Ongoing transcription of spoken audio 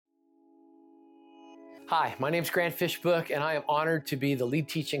Hi, my name is Grant Fishbook, and I am honored to be the lead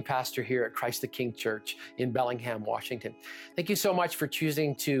teaching pastor here at Christ the King Church in Bellingham, Washington. Thank you so much for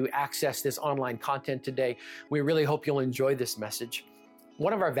choosing to access this online content today. We really hope you'll enjoy this message.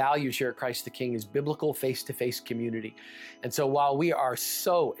 One of our values here at Christ the King is biblical face-to-face community. And so while we are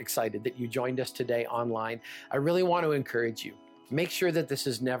so excited that you joined us today online, I really want to encourage you. Make sure that this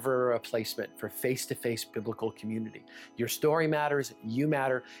is never a replacement for face-to-face biblical community. Your story matters, you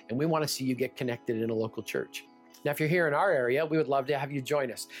matter, and we want to see you get connected in a local church. Now, if you're here in our area, we would love to have you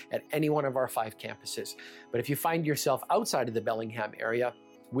join us at any one of our 5 campuses. But if you find yourself outside of the Bellingham area,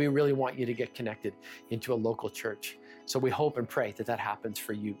 we really want you to get connected into a local church. So we hope and pray that that happens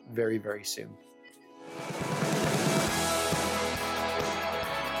for you very, very soon.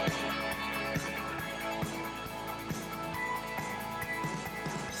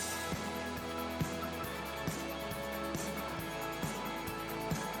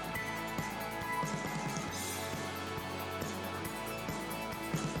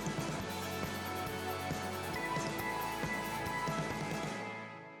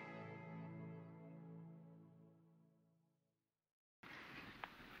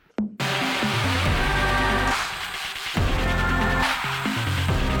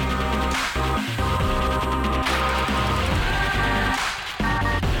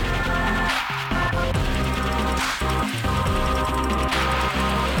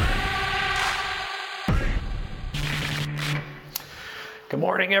 Good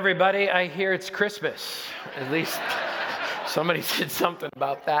morning, everybody. I hear it's Christmas. At least somebody said something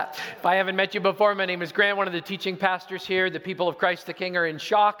about that. If I haven't met you before, my name is Grant, one of the teaching pastors here. The people of Christ the King are in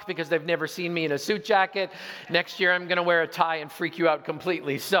shock because they've never seen me in a suit jacket. Next year, I'm going to wear a tie and freak you out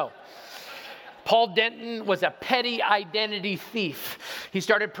completely. So, Paul Denton was a petty identity thief. He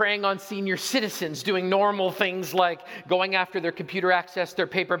started preying on senior citizens, doing normal things like going after their computer access, their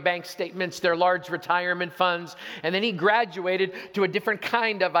paper bank statements, their large retirement funds. And then he graduated to a different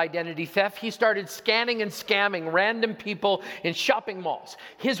kind of identity theft. He started scanning and scamming random people in shopping malls.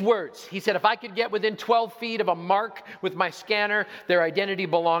 His words, he said, if I could get within 12 feet of a mark with my scanner, their identity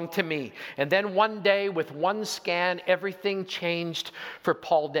belonged to me. And then one day, with one scan, everything changed for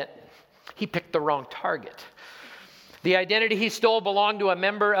Paul Denton. He picked the wrong target. The identity he stole belonged to a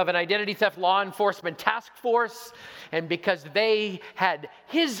member of an identity theft law enforcement task force, and because they had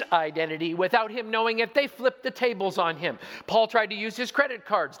his identity without him knowing it, they flipped the tables on him. Paul tried to use his credit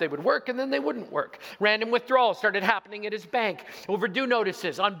cards. They would work and then they wouldn't work. Random withdrawals started happening at his bank. Overdue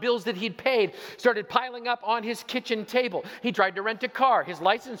notices on bills that he'd paid started piling up on his kitchen table. He tried to rent a car. His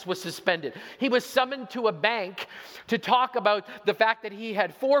license was suspended. He was summoned to a bank to talk about the fact that he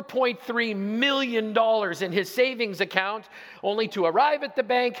had $4.3 million in his savings account, only to arrive at the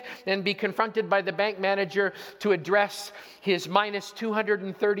bank and be confronted by the bank manager to address his minus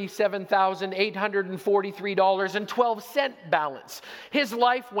 $237,843.12 balance. His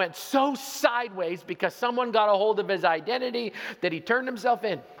life went so sideways because someone got a hold of his identity that he turned himself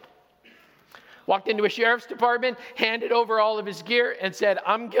in. Walked into a sheriff's department, handed over all of his gear, and said,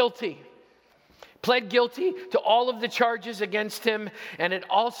 I'm guilty. Pled guilty to all of the charges against him, and it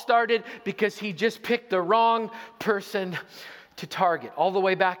all started because he just picked the wrong person to target. All the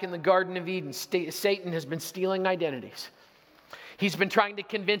way back in the Garden of Eden, Satan has been stealing identities. He's been trying to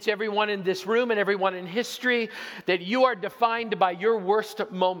convince everyone in this room and everyone in history that you are defined by your worst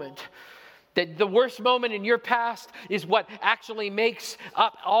moment. That the worst moment in your past is what actually makes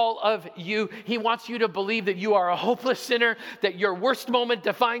up all of you. He wants you to believe that you are a hopeless sinner, that your worst moment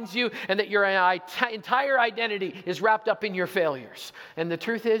defines you, and that your entire identity is wrapped up in your failures. And the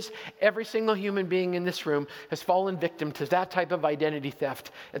truth is, every single human being in this room has fallen victim to that type of identity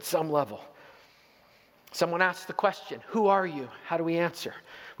theft at some level. Someone asks the question, who are you? How do we answer?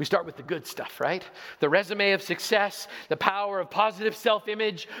 We start with the good stuff, right? The resume of success, the power of positive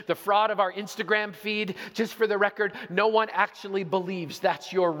self-image, the fraud of our Instagram feed. Just for the record, no one actually believes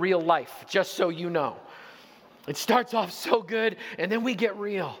that's your real life, just so you know. It starts off so good, and then we get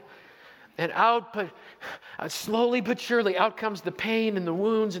real. And slowly but surely, out comes the pain and the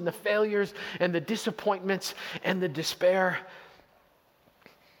wounds and the failures and the disappointments and the despair.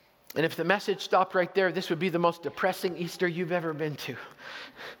 And if the message stopped right there, this would be the most depressing Easter you've ever been to.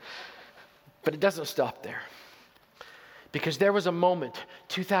 But it doesn't stop there. Because there was a moment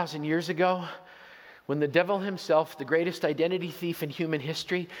 2,000 years ago when the devil himself, the greatest identity thief in human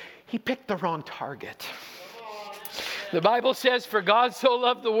history, he picked the wrong target. The Bible says, for God so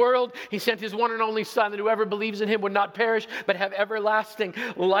loved the world, he sent his one and only Son, that whoever believes in him would not perish, but have everlasting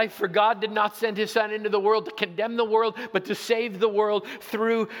life. For God did not send his Son into the world to condemn the world, but to save the world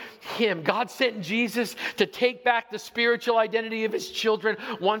through him. God sent Jesus to take back the spiritual identity of his children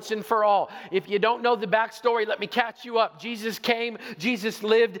once and for all. If you don't know the backstory, let me catch you up. Jesus came, Jesus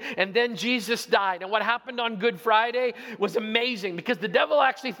lived, and then Jesus died. And what happened on Good Friday was amazing, because the devil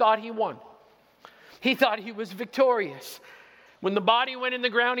actually thought he won. He thought he was victorious. When the body went in the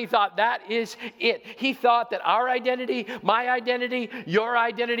ground, he thought that is it. He thought that our identity, my identity, your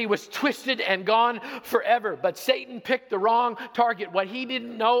identity was twisted and gone forever. But Satan picked the wrong target. What he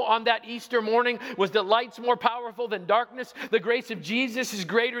didn't know on that Easter morning was that light's more powerful than darkness. The grace of Jesus is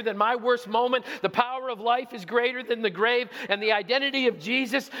greater than my worst moment. The power of life is greater than the grave. And the identity of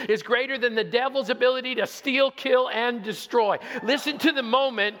Jesus is greater than the devil's ability to steal, kill, and destroy. Listen to the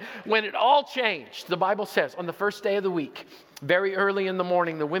moment when it all changed. The Bible says on the first day of the week, very early in the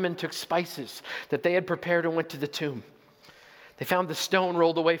morning, the women took spices that they had prepared and went to the tomb. They found the stone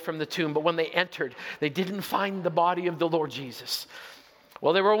rolled away from the tomb, but when they entered, they didn't find the body of the Lord Jesus.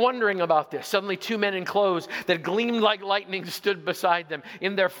 Well, they were wondering about this. Suddenly, two men in clothes that gleamed like lightning stood beside them.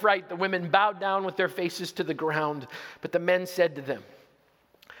 In their fright, the women bowed down with their faces to the ground. But the men said to them,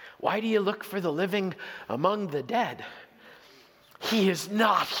 "Why do you look for the living among the dead? He is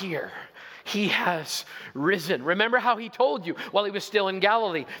not here. He has risen." Remember how he told you while he was still in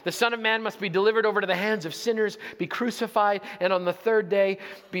Galilee, the Son of Man must be delivered over to the hands of sinners, be crucified, and on the third day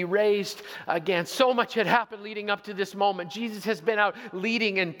be raised again. So much had happened leading up to this moment. Jesus has been out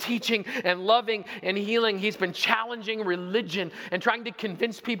leading and teaching and loving and healing. He's been challenging religion and trying to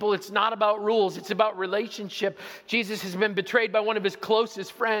convince people it's not about rules, it's about relationship. Jesus has been betrayed by one of his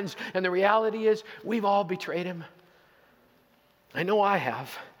closest friends, and the reality is we've all betrayed him. I know I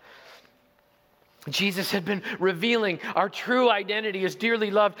have. Jesus had been revealing our true identity as dearly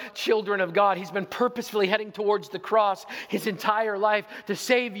loved children of God. He's been purposefully heading towards the cross his entire life to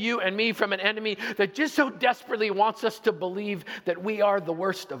save you and me from an enemy that just so desperately wants us to believe that we are the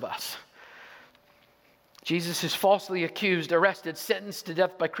worst of us. Jesus is falsely accused, arrested, sentenced to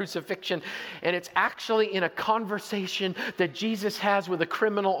death by crucifixion, and it's actually in a conversation that Jesus has with a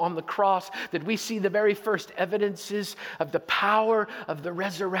criminal on the cross that we see the very first evidences of the power of the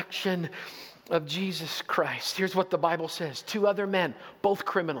resurrection of Jesus Christ. Here's what the Bible says. Two other men, both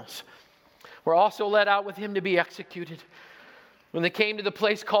criminals, were also led out with him to be executed. When they came to the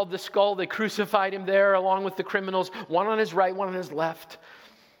place called the Skull, they crucified him there along with the criminals, one on his right, one on his left.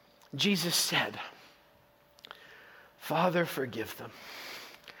 Jesus said, "Father, forgive them.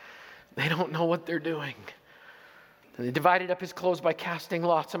 They don't know what they're doing." And they divided up his clothes by casting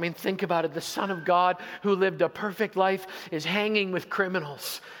lots. I mean, think about it. The Son of God who lived a perfect life is hanging with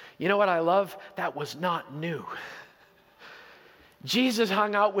criminals. You know what I love? That was not new. Jesus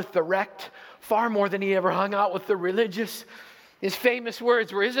hung out with the wrecked far more than he ever hung out with the religious. His famous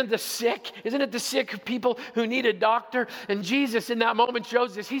words were, isn't it the sick people who need a doctor? And Jesus in that moment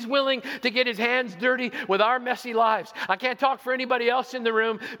shows us he's willing to get his hands dirty with our messy lives. I can't talk for anybody else in the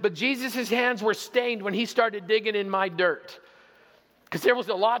room, but Jesus' hands were stained when he started digging in my dirt, because there was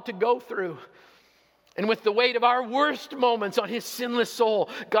a lot to go through. And with the weight of our worst moments on his sinless soul,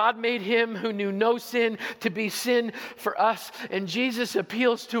 God made him who knew no sin to be sin for us. And Jesus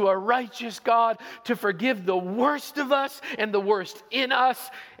appeals to a righteous God to forgive the worst of us and the worst in us.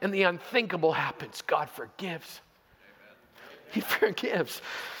 And the unthinkable happens. God forgives. Amen. He forgives.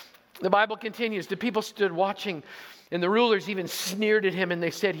 The Bible continues. The people stood watching, and the rulers even sneered at him, and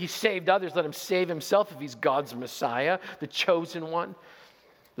they said, "He saved others. Let him save himself if he's God's Messiah, the chosen one."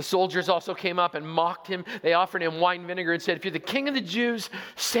 The soldiers also came up and mocked him. They offered him wine vinegar and said, "If you're the king of the Jews,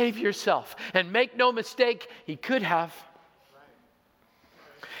 save yourself." And make no mistake, he could have.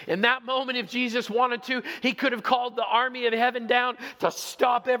 In that moment, if Jesus wanted to, he could have called the army of heaven down to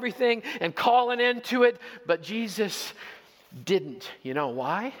stop everything and call an end to it. But Jesus didn't. You know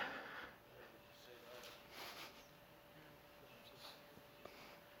why?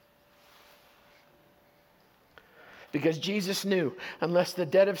 Because Jesus knew unless the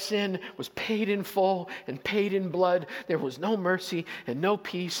debt of sin was paid in full and paid in blood, there was no mercy and no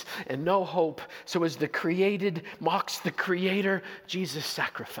peace and no hope. So as the created mocks the Creator, Jesus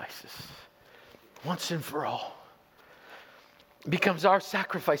sacrifices once and for all. Becomes our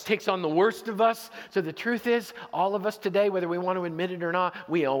sacrifice, takes on the worst of us. So the truth is, all of us today, whether we want to admit it or not,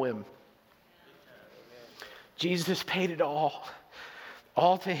 we owe him. Jesus paid it all.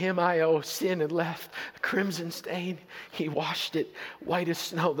 All to him I owe. Sin had left a crimson stain. He washed it white as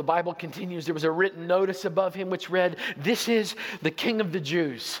snow. The Bible continues. There was a written notice above him which read, "This is the King of the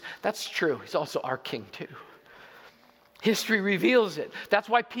Jews." That's true. He's also our King too. History reveals it. That's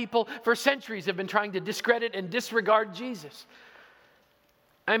why people for centuries have been trying to discredit and disregard Jesus.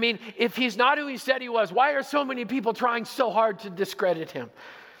 I mean, if he's not who he said he was, why are so many people trying so hard to discredit him?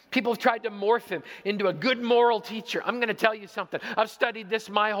 People have tried to morph him into a good moral teacher. I'm going to tell you something. I've studied this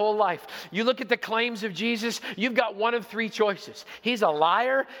my whole life. You look at the claims of Jesus, you've got one of three choices. He's a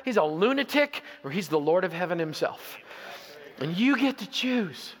liar, he's a lunatic, or he's the Lord of heaven himself. And you get to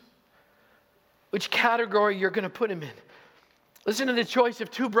choose which category you're going to put him in. Listen to the choice of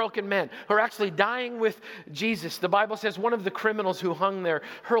two broken men who are actually dying with Jesus. The Bible says one of the criminals who hung there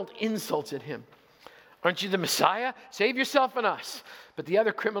hurled insults at him. Aren't you the Messiah? Save yourself and us. But the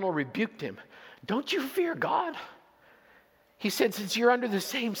other criminal rebuked him. Don't you fear God? He said, since you're under the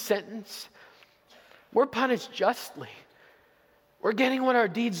same sentence, we're punished justly. We're getting what our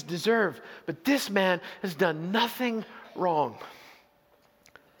deeds deserve. But this man has done nothing wrong.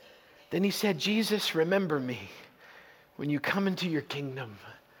 Then he said, Jesus, remember me when you come into your kingdom.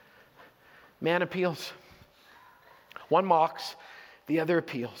 Man appeals. One mocks, the other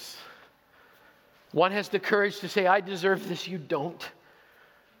appeals. One has the courage to say, I deserve this, you don't.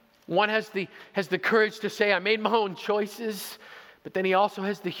 One has the courage to say, I made my own choices. But then he also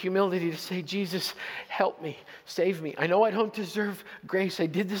has the humility to say, Jesus, help me, save me. I know I don't deserve grace. I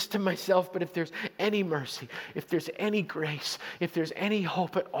did this to myself, but if there's any mercy, if there's any grace, if there's any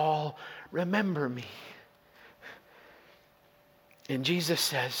hope at all, remember me. And Jesus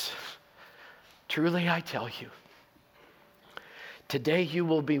says, truly I tell you, today you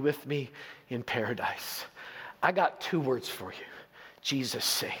will be with me in paradise. I got two words for you. Jesus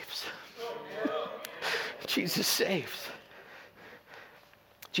saves. Jesus saves.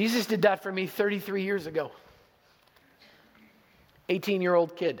 Jesus did that for me 33 years ago.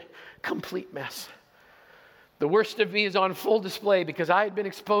 18-year-old kid, complete mess. The worst of me is on full display because I had been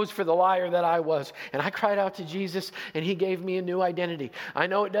exposed for the liar that I was. And I cried out to Jesus and he gave me a new identity. I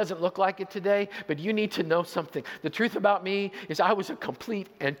know it doesn't look like it today, but you need to know something. The truth about me is I was a complete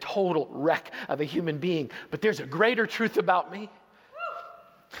and total wreck of a human being. But there's a greater truth about me.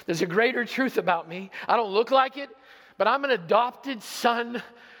 There's a greater truth about me. I don't look like it, but I'm an adopted son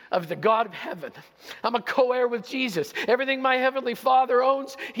of the God of heaven. I'm a co-heir with Jesus. Everything my heavenly Father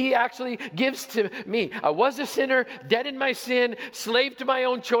owns, he actually gives to me. I was a sinner, dead in my sin, slave to my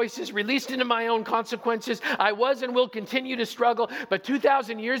own choices, released into my own consequences. I was and will continue to struggle. But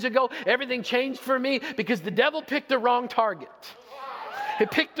 2,000 years ago, everything changed for me because the devil picked the wrong target. He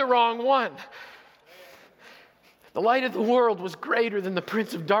picked the wrong one. The light of the world was greater than the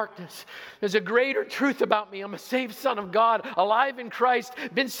prince of darkness. There's a greater truth about me. I'm a saved son of God, alive in Christ,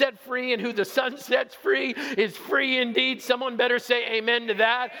 been set free, and who the Son sets free is free indeed. Someone better say amen to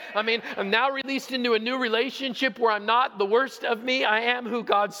that. I mean, I'm now released into a new relationship where I'm not the worst of me. I am who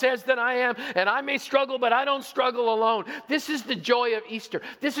God says that I am, and I may struggle, but I don't struggle alone. This is the joy of Easter.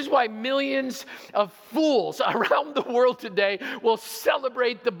 This is why millions of fools around the world today will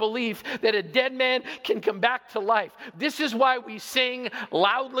celebrate the belief that a dead man can come back to life. This is why we sing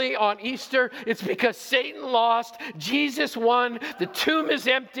loudly on Easter. It's because Satan lost, Jesus won, the tomb is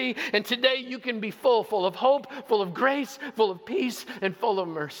empty, and today you can be full of hope, full of grace, full of peace, and full of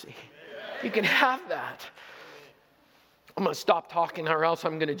mercy. You can have that. I'm going to stop talking or else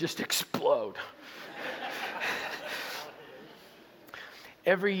I'm going to just explode.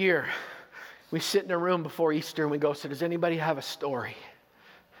 Every year, we sit in a room before Easter and we go, so does anybody have a story?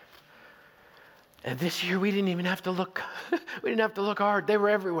 And this year we didn't even have to look. We didn't have to look hard. They were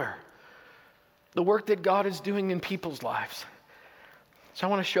everywhere. The work that God is doing in people's lives. So I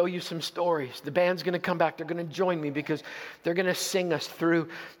want to show you some stories. The band's going to come back. They're going to join me because they're going to sing us through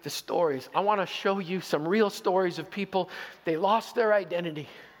the stories. I want to show you some real stories of people. They lost their identity.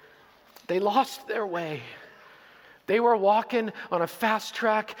 They lost their way. They were walking on a fast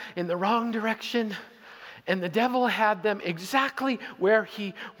track in the wrong direction. And the devil had them exactly where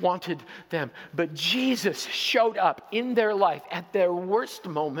he wanted them. But Jesus showed up in their life at their worst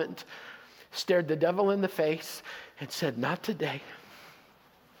moment, stared the devil in the face, and said, not today.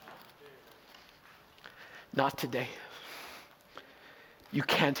 Not today. You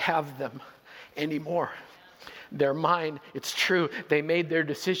can't have them anymore. They're mine. It's true. They made their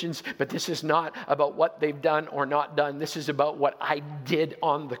decisions, but this is not about what they've done or not done. This is about what I did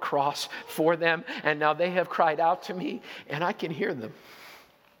on the cross for them. And now they have cried out to me, and I can hear them.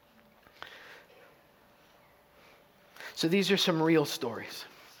 So these are some real stories.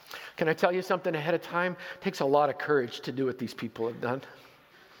 Can I tell you something ahead of time? It takes a lot of courage to do what these people have done.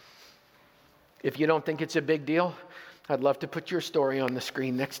 If you don't think it's a big deal, I'd love to put your story on the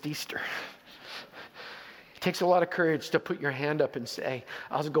screen next Easter. It takes a lot of courage to put your hand up and say,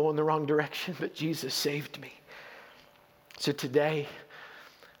 I was going the wrong direction, but Jesus saved me. So today,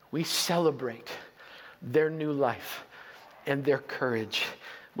 we celebrate their new life and their courage.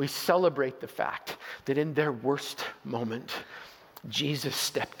 We celebrate the fact that in their worst moment, Jesus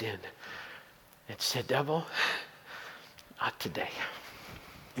stepped in and said, devil, not today.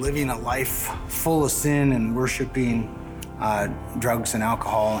 Living a life full of sin and worshiping drugs and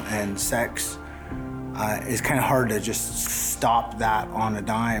alcohol and sex is kind of hard to just stop that on a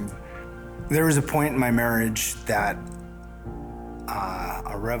dime. There was a point in my marriage that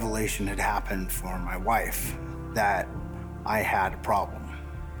a revelation had happened for my wife that I had a problem.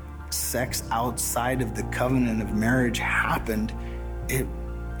 Sex outside of the covenant of marriage happened. It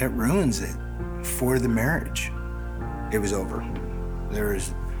ruins it for the marriage. It was over. There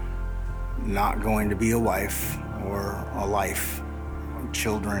is not going to be a wife or a life or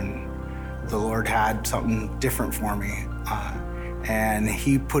children. The Lord had something different for me. And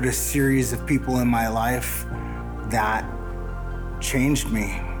he put a series of people in my life that changed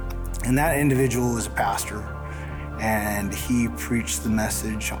me. And that individual was a pastor. And he preached the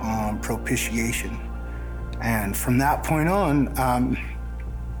message on propitiation. And from that point on, I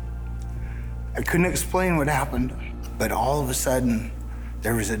couldn't explain what happened, but all of a sudden,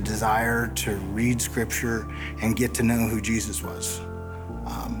 there was a desire to read scripture and get to know who Jesus was.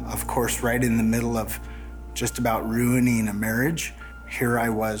 Of course, right in the middle of just about ruining a marriage, here I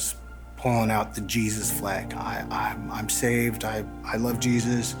was pulling out the Jesus flag. I'm saved, I love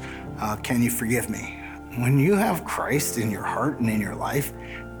Jesus, can you forgive me? When you have Christ in your heart and in your life,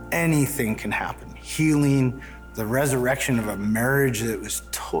 anything can happen. Healing, the resurrection of a marriage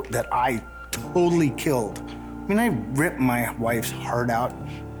that I totally killed. I mean, I ripped my wife's heart out,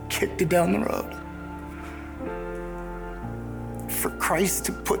 kicked it down the road. For Christ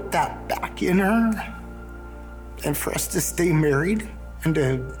to put that back in her and for us to stay married and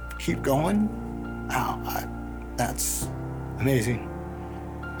to keep going, that's amazing.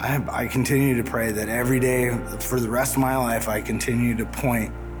 I continue to pray that every day for the rest of my life, I continue to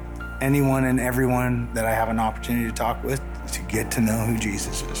point anyone and everyone that I have an opportunity to talk with to get to know who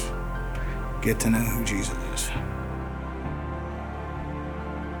Jesus is. Get to know who Jesus is.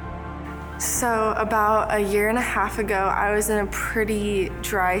 So about a year and a half ago, I was in a pretty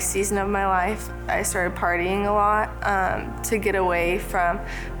dry season of my life. I started partying a lot to get away from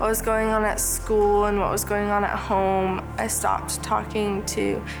what was going on at school and what was going on at home. I stopped talking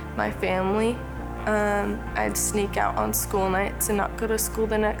to my family. I'd sneak out on school nights and not go to school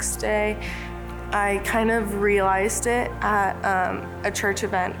the next day. I kind of realized it at a church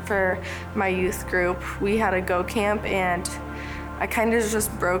event for my youth group. We had a go camp and I kind of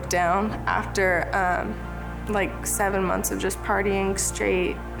just broke down after like 7 months of just partying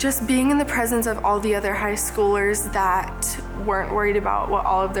straight. Just being in the presence of all the other high schoolers that weren't worried about what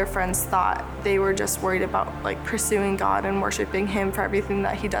all of their friends thought. They were just worried about like pursuing God and worshiping Him for everything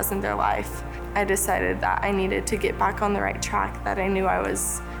that He does in their life. I decided that I needed to get back on the right track that I knew I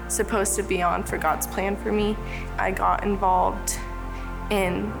was supposed to be on for God's plan for me. I got involved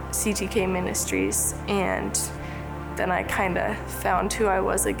in CTK Ministries and then I kind of found who I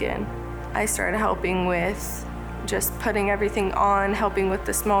was again. I started helping with just putting everything on, helping with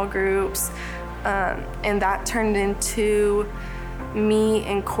the small groups, and that turned into me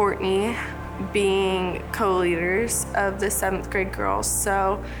and Courtney being co-leaders of the 7th grade girls.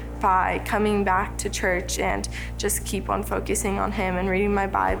 So by coming back to church and just keep on focusing on Him and reading my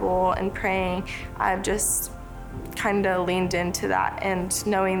Bible and praying, I've just kind of leaned into that and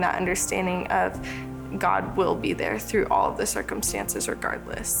knowing that understanding of God will be there through all of the circumstances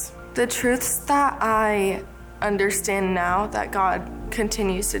regardless. The truths that I understand now that God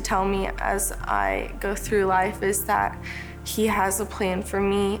continues to tell me as I go through life is that He has a plan for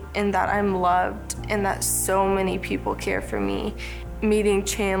me and that I'm loved and that so many people care for me. Meeting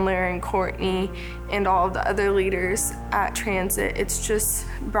Chandler and Courtney and all of the other leaders at Transit, it's just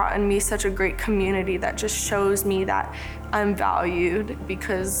brought in me such a great community that just shows me that I'm valued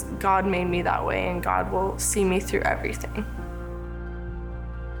because God made me that way and God will see me through everything.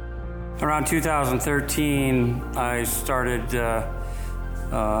 Around 2013, I started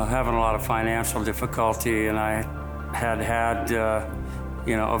having a lot of financial difficulty, and I had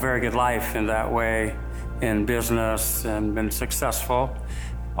a very good life in that way in business and been successful.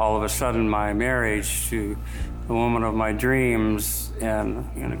 All of a sudden, my marriage to the woman of my dreams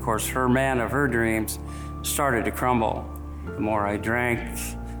and of course her man of her dreams started to crumble. The more I drank,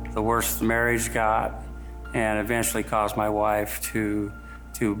 the worse the marriage got, and eventually caused my wife to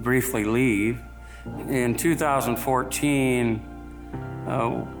briefly leave. In 2014,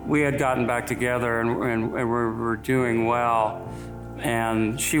 we had gotten back together and we were doing well,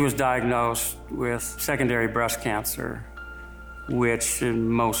 and she was diagnosed with secondary breast cancer. which in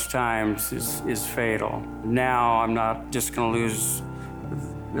most times is fatal. Now I'm not just going to lose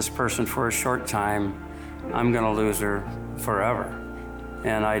this person for a short time. I'm going to lose her forever.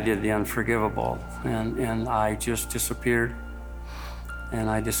 And I did the unforgivable, and I just disappeared. And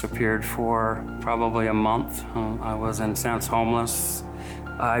I disappeared for probably a month. I was, in a sense, homeless.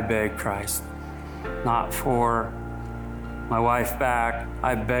 I begged Christ, not for my wife back.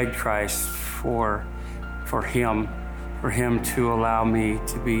 I begged Christ for him to allow me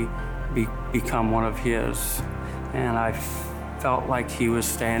to become one of his. And I felt like he was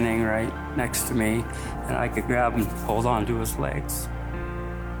standing right next to me, and I could grab and hold on to his legs.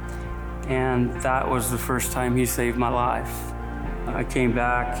 And that was the first time he saved my life. I came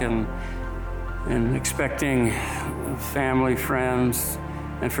back and expecting family, friends,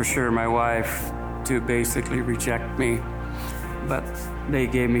 and for sure my wife to basically reject me. But they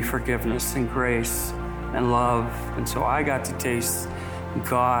gave me forgiveness and grace and love. And so I got to taste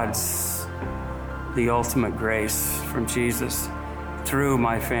the ultimate grace from Jesus through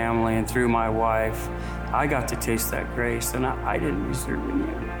my family and through my wife. I got to taste that grace, and I didn't deserve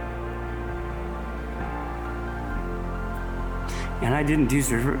it. And I didn't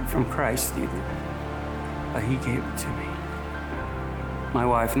deserve it from Christ either, but he gave it to me. My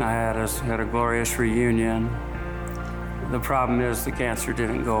wife and I had a glorious reunion. The problem is the cancer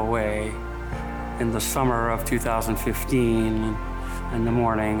didn't go away. In the summer of 2015, in the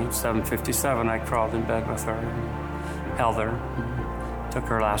morning at 7:57, I crawled in bed with her, held her, took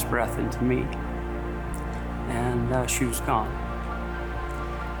her last breath into me, and she was gone.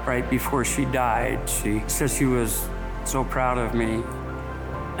 Right before she died, she said she was so proud of me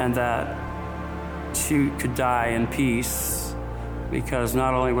and that she could die in peace because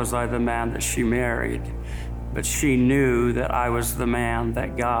not only was I the man that she married, but she knew that I was the man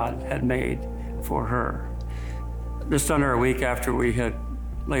that God had made for her. Just under a week after we had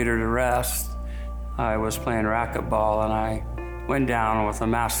laid her to rest, I was playing racquetball and I went down with a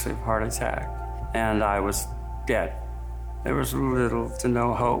massive heart attack and I was dead. There was little to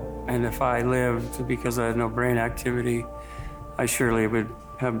no hope, and if I lived because I had no brain activity, I surely would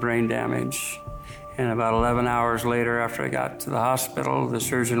have brain damage. And about 11 hours later, after I got to the hospital, the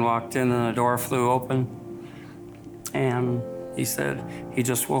surgeon walked in and the door flew open. And he said, he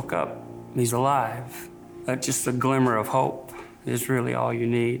just woke up. He's alive. That's just a glimmer of hope is really all you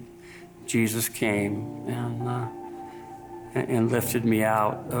need. Jesus came and lifted me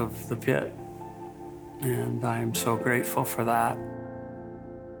out of the pit. And I'm so grateful for that.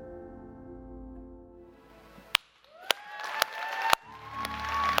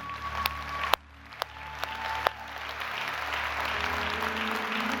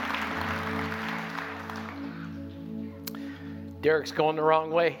 Derek's going the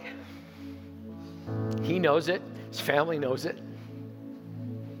wrong way. He knows it. His family knows it.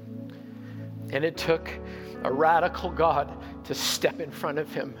 And it took a radical God to step in front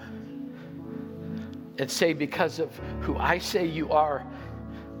of him and say, because of who I say you are,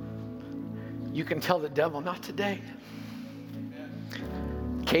 you can tell the devil, not today.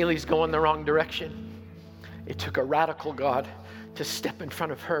 Kaylee's going the wrong direction. It took a radical God to step in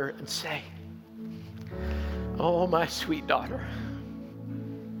front of her and say, oh, my sweet daughter,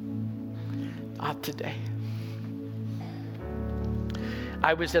 not today.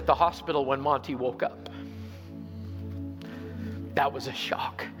 I was at the hospital when Monty woke up. That was a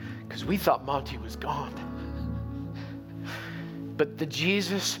shock, because we thought Monty was gone. But the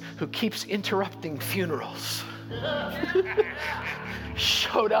Jesus who keeps interrupting funerals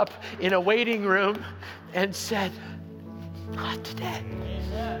showed up in a waiting room and said, not today.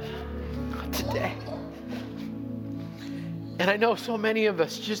 Not today. And I know so many of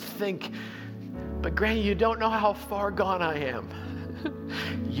us just think, but Granny, you don't know how far gone I am.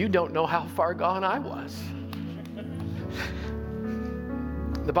 You don't know how far gone I was.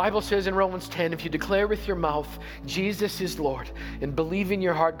 The Bible says in Romans 10, if you declare with your mouth, Jesus is Lord, and believe in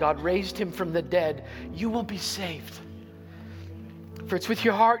your heart God raised him from the dead, you will be saved. For it's with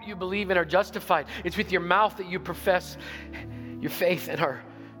your heart you believe and are justified. It's with your mouth that you profess your faith and are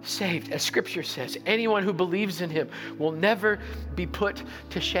saved. As Scripture says, anyone who believes in him will never be put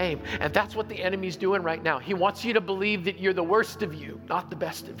to shame. And that's what the enemy's doing right now. He wants you to believe that you're the worst of you, not the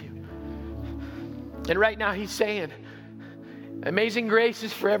best of you. And right now he's saying, amazing grace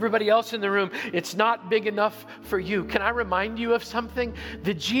is for everybody else in the room. It's not big enough for you. Can I remind you of something?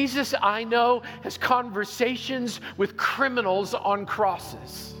 The Jesus I know has conversations with criminals on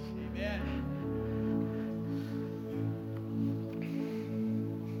crosses. Amen.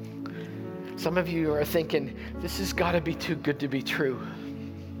 Some of you are thinking, this has got to be too good to be true.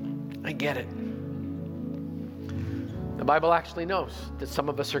 I get it. The Bible actually knows that some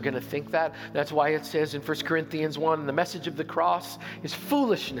of us are going to think that. That's why it says in 1 Corinthians 1, the message of the cross is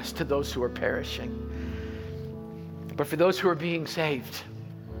foolishness to those who are perishing. But for those who are being saved,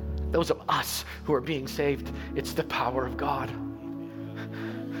 those of us who are being saved, it's the power of God.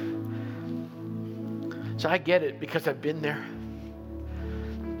 So I get it because I've been there.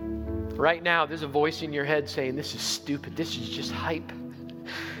 Right now, there's a voice in your head saying, this is stupid. This is just hype.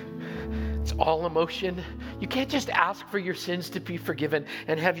 It's all emotion. You can't just ask for your sins to be forgiven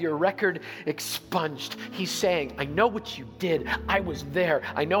and have your record expunged. He's saying, I know what you did. I was there.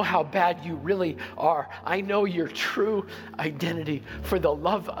 I know how bad you really are. I know your true identity. For the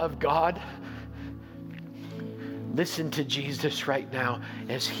love of God, listen to Jesus right now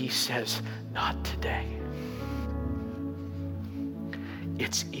as he says, not today.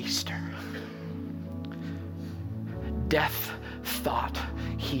 It's Easter. Death thought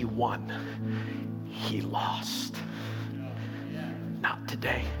he won. He lost. Not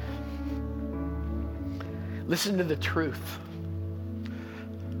today. Listen to the truth.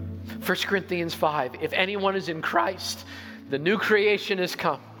 1 Corinthians 5, if anyone is in Christ, the new creation has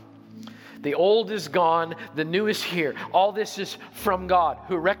come. The old is gone, the new is here. All this is from God,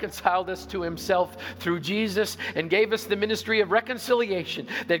 who reconciled us to himself through Jesus and gave us the ministry of reconciliation,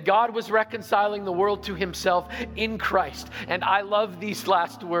 that God was reconciling the world to himself in Christ. And I love these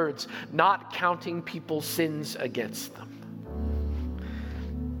last words, not counting people's sins against them.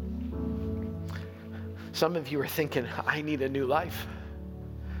 Some of you are thinking, I need a new life.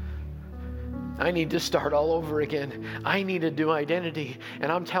 I need to start all over again. I need a new identity.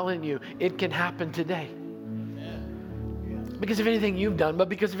 And I'm telling you, it can happen today. Because of anything you've done, but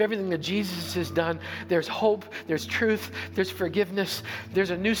because of everything that Jesus has done, there's hope, there's truth, there's forgiveness,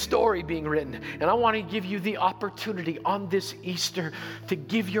 there's a new story being written. And I want to give you the opportunity on this Easter to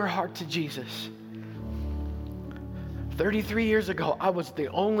give your heart to Jesus. 33 years ago, I was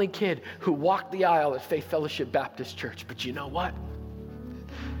the only kid who walked the aisle at Faith Fellowship Baptist Church. But you know what?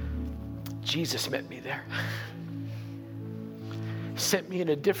 Jesus met me there. Sent me in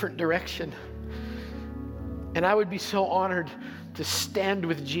a different direction. And I would be so honored to stand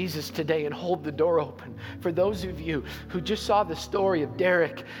with Jesus today and hold the door open. For those of you who just saw the story of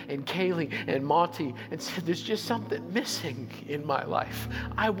Derek and Kaylee and Monty and said, there's just something missing in my life.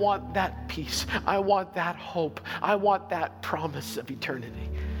 I want that peace. I want that hope. I want that promise of eternity.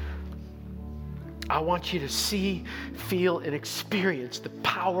 I want you to see, feel, and experience the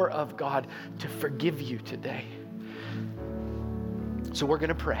power of God to forgive you today. So we're going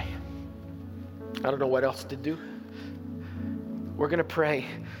to pray. I don't know what else to do. We're going to pray.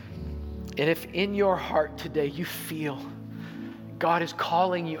 And if in your heart today you feel God is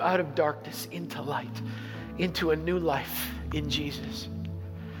calling you out of darkness into light, into a new life in Jesus,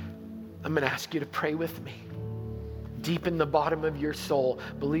 I'm going to ask you to pray with me. Deep in the bottom of your soul,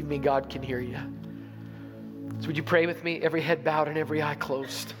 believe me, God can hear you. So would you pray with me? Every head bowed and every eye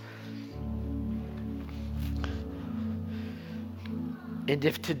closed. And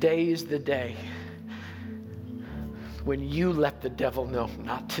if today is the day when you let the devil know,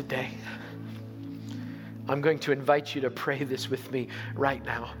 not today, I'm going to invite you to pray this with me right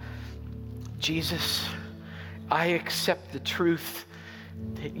now. Jesus, I accept the truth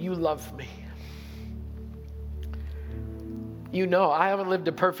that you love me. You know, I haven't lived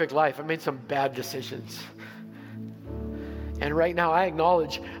a perfect life. I made some bad decisions. And right now I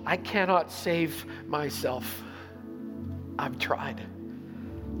acknowledge I cannot save myself. I've tried.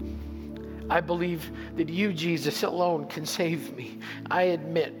 I believe that you, Jesus, alone can save me. I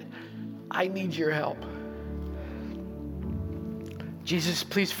admit I need your help. Jesus,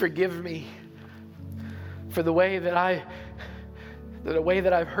 please forgive me for the way that I've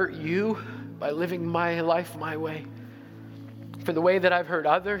hurt you by living my life my way. For the way that I've hurt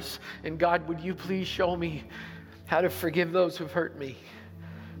others. And God, would you please show me how to forgive those who've hurt me.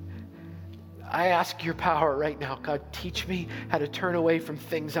 I ask your power right now. God, teach me how to turn away from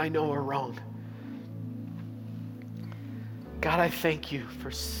things I know are wrong. God, I thank you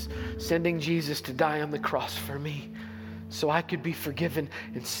for sending Jesus to die on the cross for me so I could be forgiven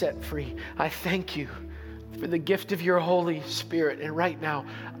and set free. I thank you for the gift of your Holy Spirit. And right now,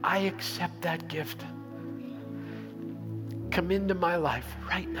 I accept that gift. Come into my life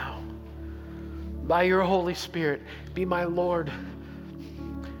right now. By your Holy Spirit, be my Lord,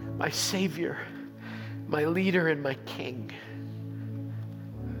 my Savior, my leader, and my King.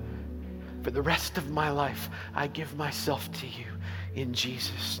 For the rest of my life, I give myself to you in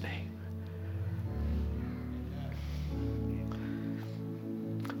Jesus' name.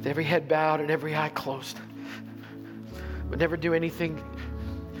 With every head bowed and every eye closed. Would never do anything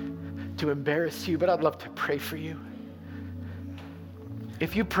to embarrass you, but I'd love to pray for you.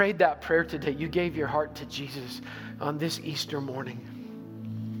 If you prayed that prayer today, you gave your heart to Jesus on this Easter morning.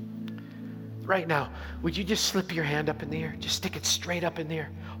 Right now, would you just slip your hand up in the air? Just stick it straight up in the air.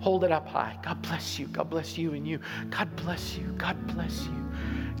 Hold it up high. God bless you. God bless you and you. God bless you. God bless you.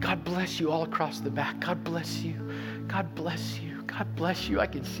 God bless you all across the back. God bless you. God bless you. God bless you. I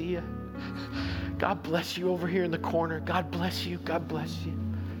can see you. God bless you over here in the corner. God bless you. God bless you.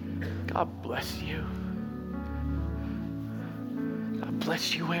 God bless you. God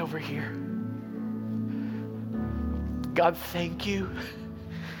bless you way over here. God, thank you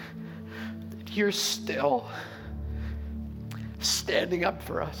that you're still standing up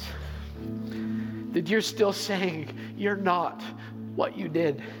for us. That you're still saying you're not what you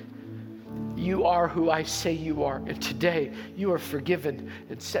did. You are who I say you are. And today you are forgiven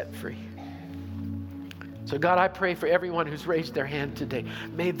and set free. So God, I pray for everyone who's raised their hand today.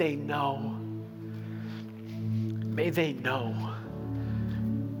 May they know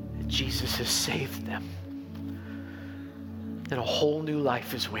that Jesus has saved them. And a whole new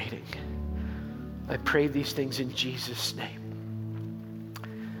life is waiting. I pray these things in Jesus' name.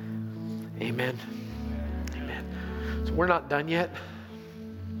 Amen. Amen. So we're not done yet.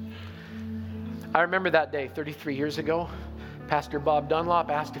 I remember that day 33 years ago. Pastor Bob Dunlop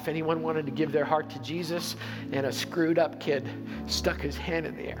asked if anyone wanted to give their heart to Jesus, and a screwed up kid stuck his hand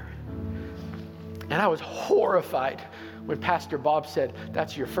in the air. And I was horrified when Pastor Bob said,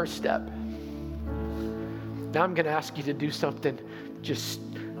 "That's your first step. Now I'm going to ask you to do something just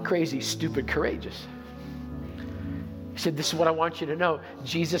crazy, stupid, courageous." He said, "This is what I want you to know.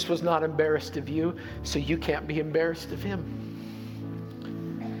 Jesus was not embarrassed of you, so you can't be embarrassed of him."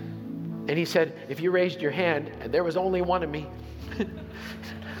 And he said, "If you raised your hand and there was only one of me,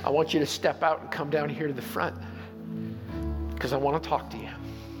 I want you to step out and come down here to the front because I want to talk to you."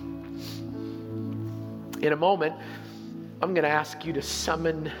 In a moment, I'm going to ask you to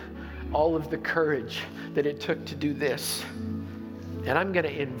summon all of the courage that it took to do this. And I'm going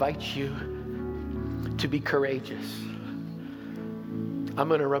to invite you to be courageous. I'm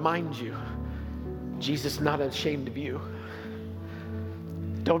going to remind you, Jesus is not ashamed of you.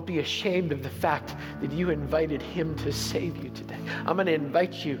 Don't be ashamed of the fact that you invited him to save you today. I'm going to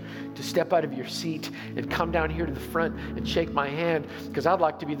invite you to step out of your seat and come down here to the front and shake my hand, because I'd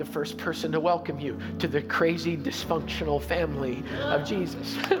like to be the first person to welcome you to the crazy, dysfunctional family of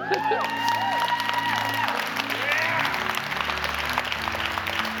Jesus.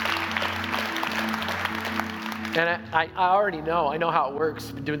 And I already know, I know how it works.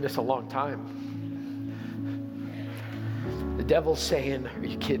 I've been doing this a long time. The devil's saying, "Are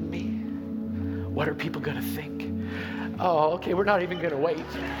you kidding me? What are people going to think?" Oh, okay, we're not even going to wait.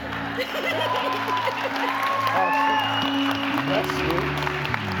 Bless you.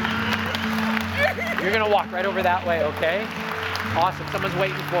 You're going to walk right over that way, okay? Awesome, someone's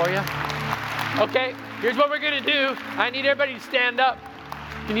waiting for you. Okay, here's what we're going to do. I need everybody to stand up.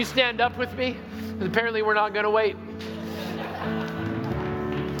 Can you stand up with me? Because apparently we're not going to wait.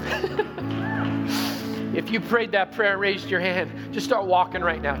 If you prayed that prayer and raised your hand, just start walking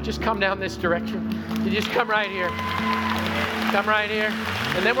right now. Just come down this direction. You just come right here. Come right here.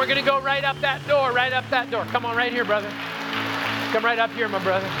 And then we're going to go right up that door, right up that door. Come on, right here, brother. Come right up here, my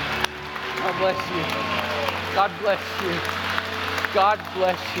brother. God bless you. God bless you. God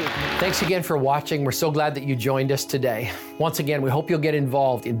bless you. Thanks again for watching. We're so glad that you joined us today. Once again, we hope you'll get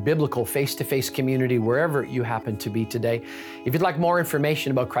involved in biblical face-to-face community wherever you happen to be today. If you'd like more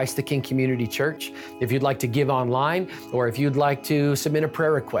information about Christ the King Community Church, if you'd like to give online, or if you'd like to submit a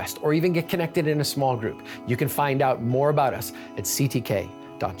prayer request, or even get connected in a small group, you can find out more about us at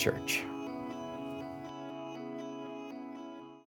ctk.church.